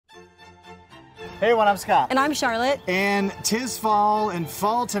Hey everyone, I'm Scott. And I'm Charlotte. And 'tis fall, and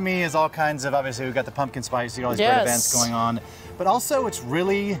fall to me is all kinds of, obviously we've got the pumpkin spice, you got all these great events going on, but also it's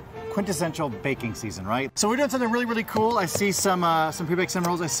really quintessential baking season, right? So we're doing something really, really cool. I see some pre-baked cinnamon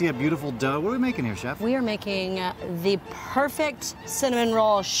rolls. I see a beautiful dough. What are we making here, Chef? We are making the perfect cinnamon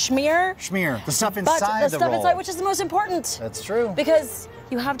roll schmear. Schmear, the stuff inside the roll. But the stuff inside, which is the most important. That's true. Because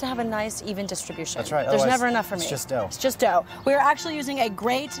you have to have a nice, even distribution. That's right. There's never enough for me. It's just dough. It's just dough. We're actually using a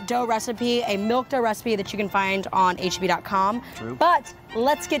great dough recipe, a milk dough recipe that you can find on hb.com. True. But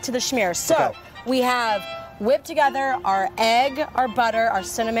let's get to the schmear. So we have whipped together our egg, our butter, our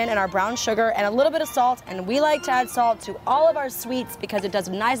cinnamon, and our brown sugar, and a little bit of salt. And we like to add salt to all of our sweets because it does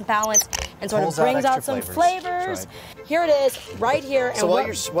a nice balance and sort of brings out some flavors. Right. Here it is, right here. So and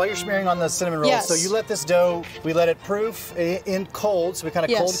while you're smearing on the cinnamon rolls, so you let this dough, we let it proof in cold, so we kind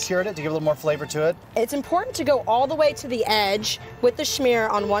of cold cured it to give a little more flavor to it. It's important to go all the way to the edge with the schmear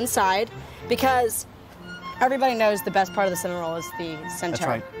on one side because everybody knows the best part of the cinnamon roll is the center. That's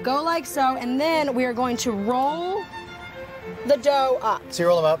right. Go like so, and then we are going to roll the dough up. So you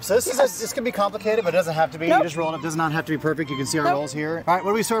roll them up. So this can be complicated, but it doesn't have to be. You just roll it up. It does not have to be perfect. You can see our rolls here. All right, what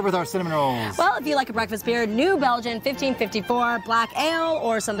do we serve with our cinnamon rolls? Well, if you like a breakfast beer, New Belgian 1554 black ale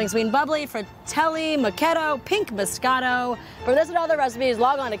or something sweet and bubbly, Fratelli, Macchiato, Pink Moscato. For this and other recipes,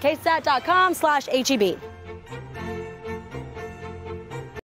 log on to KSAT12.com/HEB.